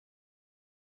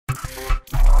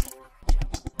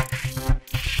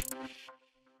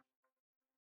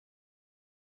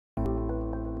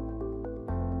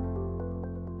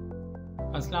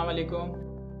Assalamu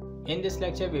alaikum. In this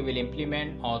lecture we will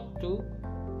implement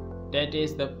OAuth2, that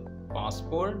is the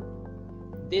passport.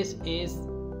 This is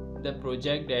the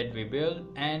project that we built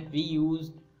and we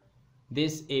used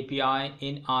this API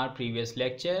in our previous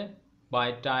lecture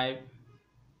by type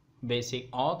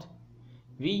basic auth.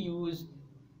 We used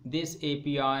this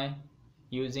API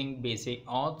using basic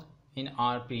auth in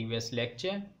our previous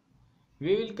lecture.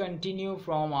 We will continue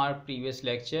from our previous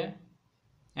lecture,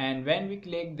 and when we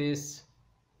click this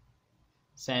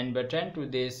send button to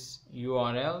this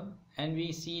URL, and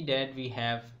we see that we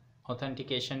have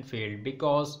authentication failed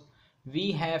because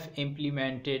we have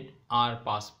implemented our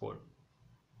passport.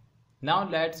 Now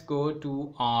let's go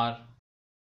to our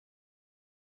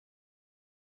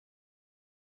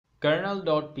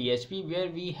kernel.php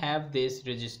where we have this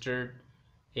registered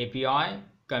API.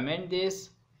 Comment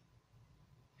this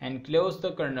and close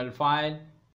the kernel file.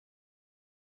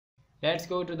 Let's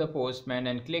go to the Postman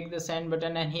and click the send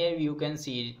button, and here you can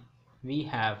see we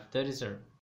have the result.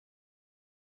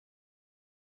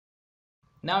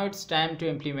 Now it's time to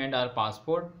implement our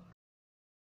passport.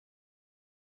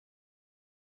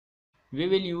 We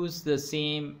will use the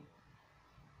same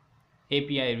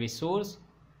API resource,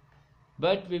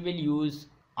 but we will use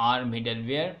our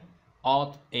middleware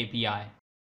auth API.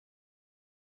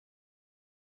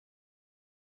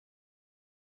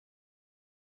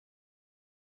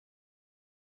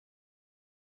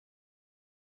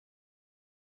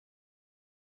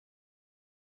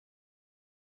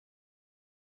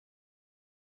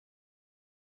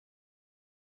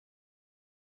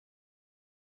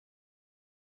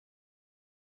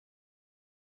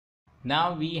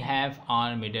 Now we have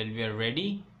our middleware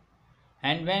ready,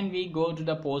 and when we go to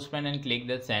the Postman and click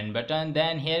the send button,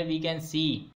 then here we can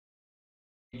see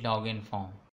login form.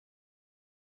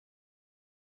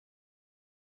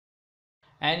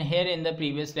 And here in the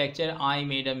previous lecture I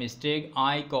made a mistake.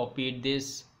 I copied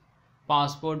this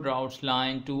passport routes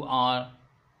line to our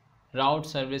route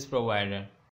service provider.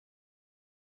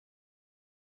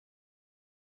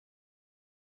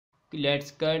 Let's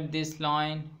cut this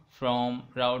line from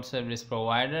route service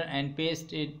provider and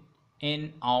paste it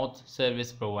in auth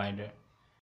service provider.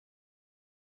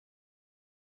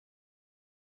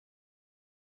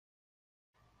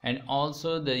 And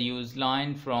also the use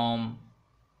line from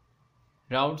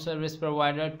route service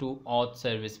provider to auth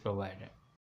service provider.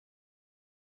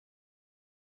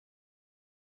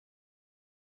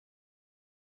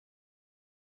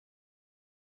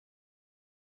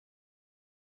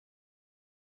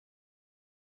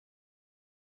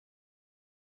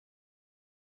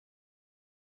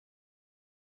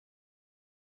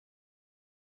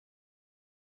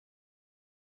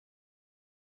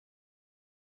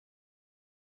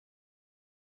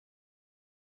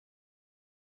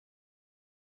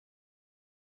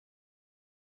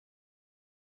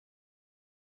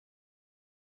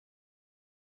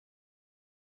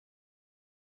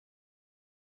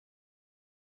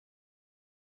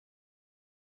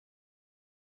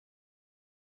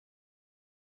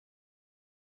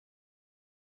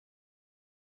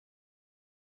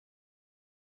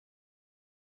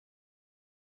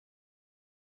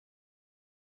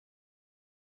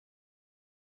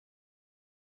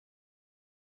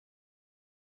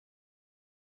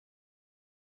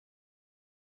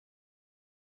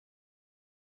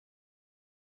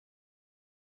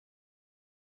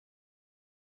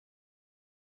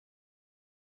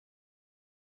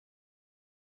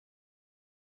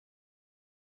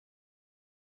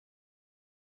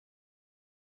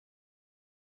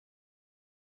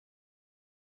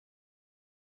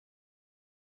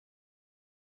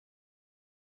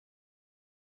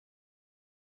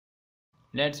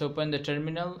 Let's open the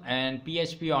terminal and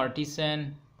PHP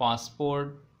artisan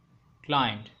passport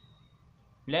client.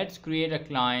 Let's create a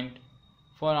client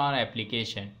for our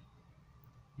application.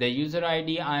 The user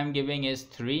ID I am giving is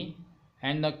 3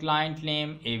 and the client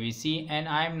name ABC, and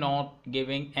I am not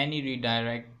giving any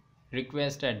redirect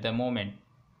request at the moment.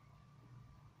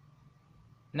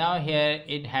 Now here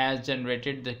it has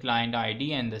generated the client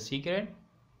ID and the secret,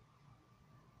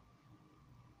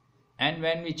 and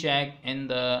when we check in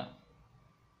the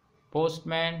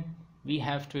Postman we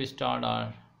have to start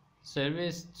our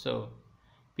service. So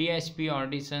PHP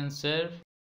artisan serve.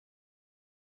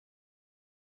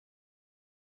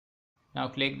 Now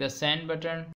click the send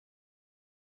button,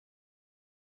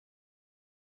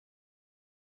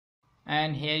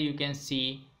 and here you can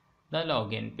see the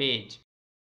login page.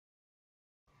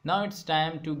 Now it's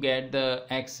time to get the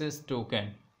access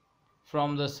token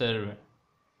from the server.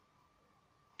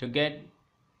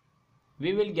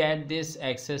 We will get this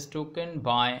access token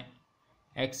by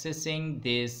accessing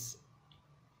this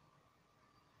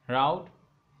route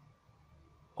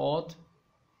auth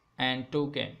and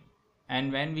token,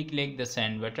 and when we click the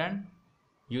send button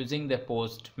using the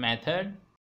post method,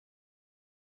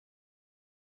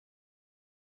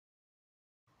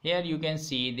 here you can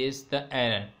see the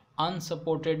error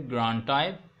unsupported grant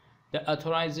type. The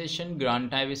authorization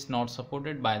grant type is not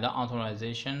supported by the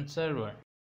authorization server.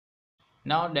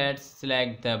 Now let's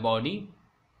select the body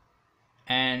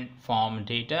and form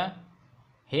data.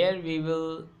 Here we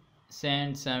will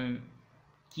send some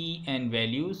key and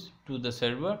values to the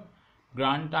server.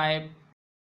 Grant type,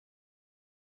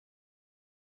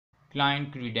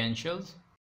 client credentials,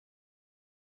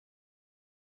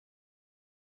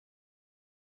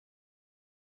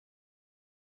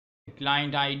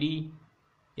 client ID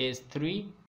is 3,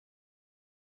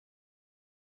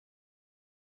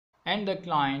 and the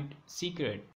client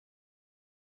secret.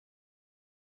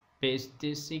 Paste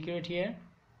this secret here.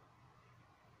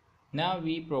 Now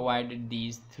we provided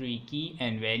these 3 key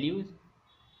and values.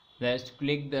 Let's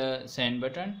click the send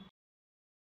button.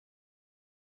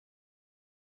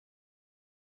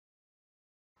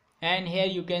 And here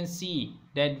you can see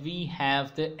that we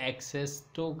have the access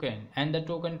token and the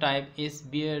token type is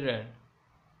bearer.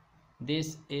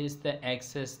 This is the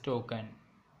access token.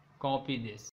 Copy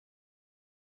this.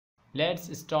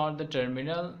 Let's start the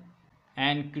terminal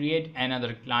and create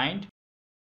another client.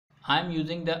 I'm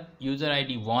using the user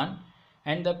ID 1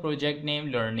 and the project name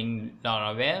learning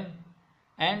Laravel,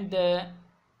 and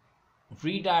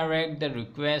redirect the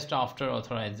request after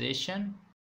authorization.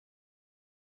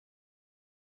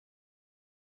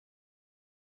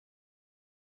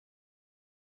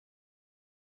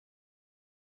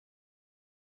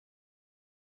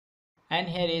 And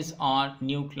here is our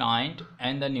new client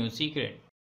and the new secret.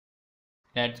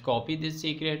 Let's copy this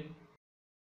secret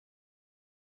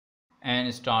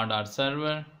and start our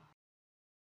server.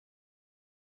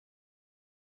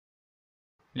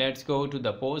 Let's go to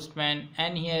the postman,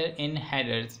 and here in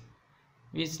headers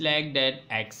we select that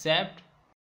accept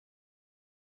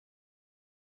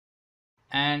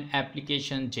and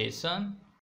application JSON,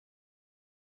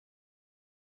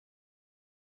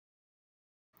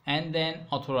 and then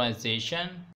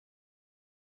authorization,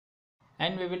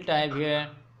 and we will type here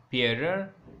bearer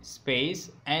space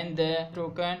and the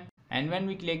token, and when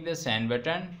we click the send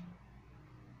button,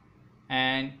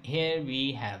 and here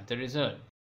we have the result.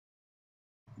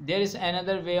 There is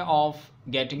another way of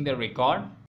getting the record.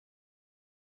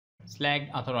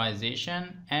 Select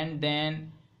authorization and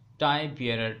then type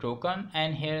bearer token,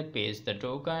 and here paste the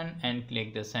token and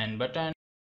click the send button,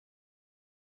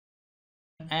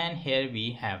 and here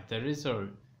we have the result.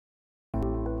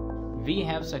 We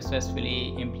have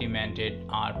successfully implemented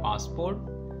our passport.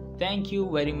 Thank you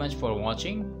very much for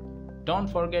watching. Don't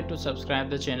forget to subscribe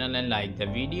the channel and like the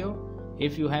video.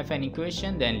 If you have any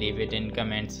question, then leave it in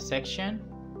comments section.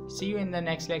 See you in the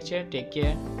next lecture. Take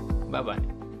care. Bye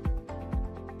bye.